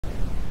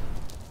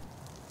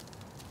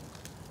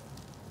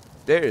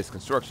There is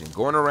construction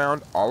going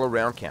around all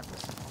around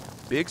campus.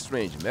 Big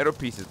strange metal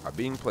pieces are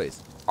being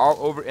placed all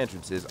over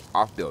entrances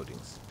off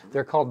buildings.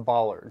 They're called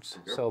bollards.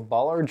 So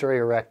bollards are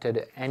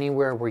erected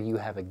anywhere where you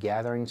have a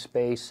gathering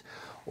space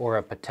or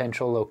a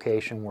potential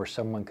location where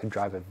someone could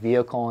drive a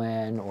vehicle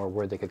in or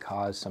where they could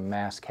cause some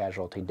mass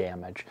casualty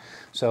damage.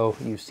 So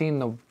you've seen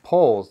the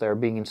poles that are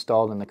being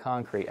installed in the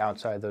concrete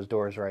outside those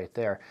doors right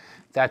there.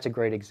 That's a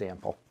great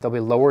example. They'll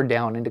be lowered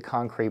down into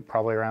concrete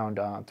probably around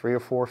 3 or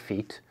 4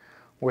 feet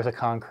worth of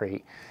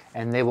concrete,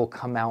 and they will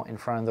come out in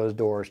front of those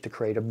doors to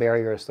create a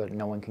barrier so that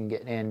no one can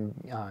get in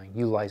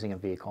utilizing a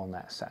vehicle in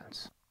that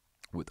sense.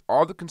 With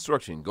all the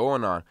construction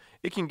going on,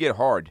 it can get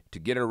hard to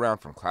get around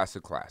from class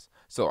to class.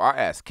 So I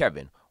asked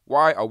Kevin,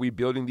 why are we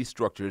building these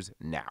structures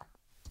now?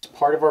 It's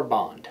part of our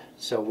bond.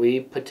 So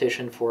we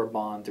petitioned for a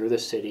bond through the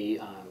city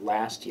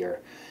last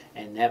year,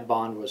 and that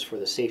bond was for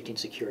the safety and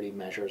security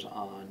measures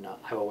on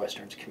Iowa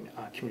Western's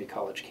community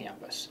college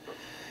campus.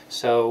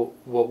 So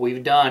what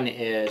we've done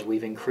is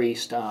we've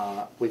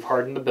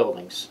hardened the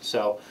buildings.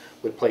 So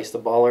we placed the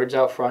bollards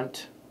out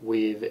front.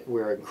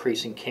 We're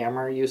increasing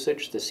camera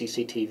usage, the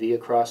CCTV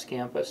across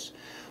campus.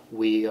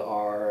 We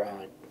are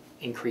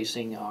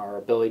increasing our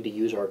ability to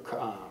use our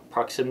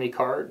proximity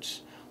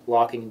cards,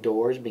 locking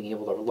doors, being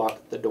able to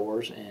lock the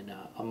doors in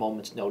a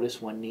moment's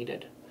notice when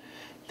needed.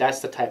 That's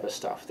the type of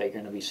stuff that you're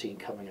going to be seeing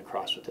coming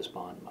across with this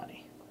bond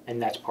money.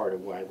 And that's part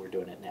of why we're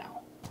doing it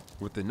now.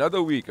 With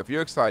another week of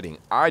your exciting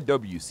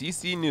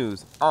IWCC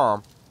news,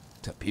 I'm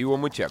Tapiwa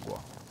Muchekwa.